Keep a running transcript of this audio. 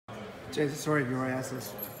Jason, sorry if you already asked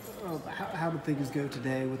this. How did things go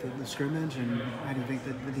today with the scrimmage, and how do you think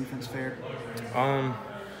that the defense fared?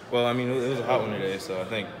 Well, I mean, it was a hot one today, so I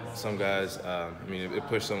think some guys, I mean, it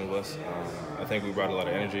pushed some of us. I think we brought a lot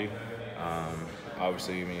of energy.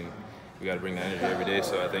 Obviously, I mean, we got to bring the energy every day,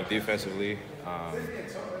 so I think defensively,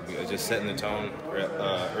 just setting the tone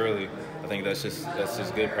early, I think that's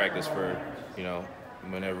just good practice for, you know,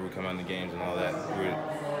 whenever we come out in the games and all that.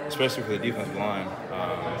 Especially for the defensive line,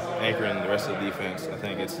 anchoring the rest of the defense, I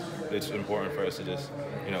think it's important for us to just,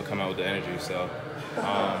 you know, come out with the energy. So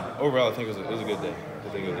overall, I think it was a good day. I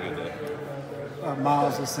think it was a good day.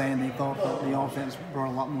 Miles was saying they thought that the offense brought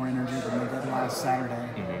a lot more energy than they did last Saturday.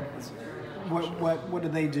 Mm-hmm. What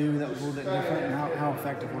did they do that was a little bit different, and how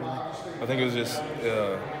effective were they? I think it was just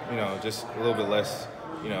you know, just a little bit less,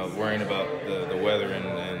 you know, worrying about the weather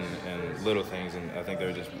and little things, and I think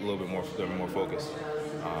they're just a little bit more focused.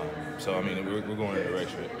 So I mean, we're going in the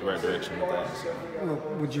right direction with that. So. Well,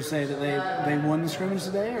 would you say that they won the scrimmage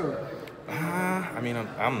today, or? I mean,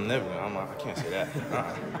 I can't say that.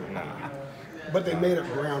 Nah. But they made up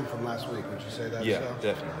ground from last week. Would you say that? Yeah,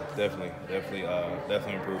 so? definitely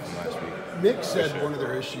improved from last week. Nick said one of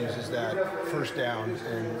their issues is that first downs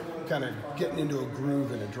and kind of getting into a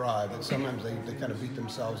groove in a drive, that sometimes they kind of beat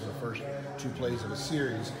themselves in the first 2 plays of a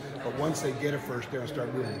series, but once they get a first down and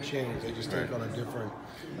start moving the chains, they just take on a different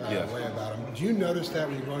way about them. Do you notice that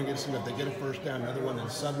when you're going against them, if they get a first down, another one, then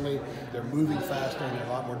suddenly they're moving faster and they're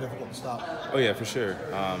a lot more difficult to stop? Oh yeah, for sure.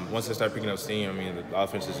 Once they start picking up steam, I mean, the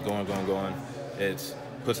offense is going. It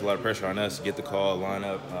puts a lot of pressure on us to get the call, line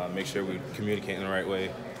up, make sure we communicate in the right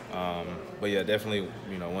way. But yeah, definitely,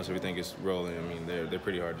 you know, once everything gets rolling, I mean, they're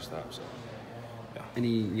pretty hard to stop. So, yeah. Any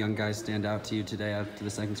young guys stand out to you today after the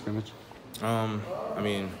second scrimmage? I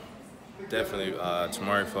mean, definitely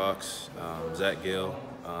Tamari Fox, Zach Gill,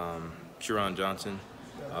 Shuron Johnson.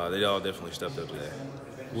 They all definitely stepped up today.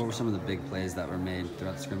 What were some of the big plays that were made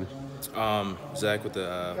throughout the scrimmage? Zach with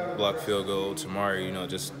the blocked field goal, Tamari, you know,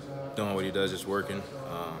 just doing what he does, just working.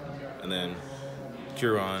 And then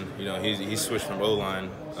Shuron, you know, he switched from O-line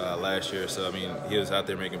last year, so I mean, he was out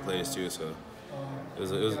there making plays too. So it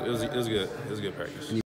was good. It was a good practice.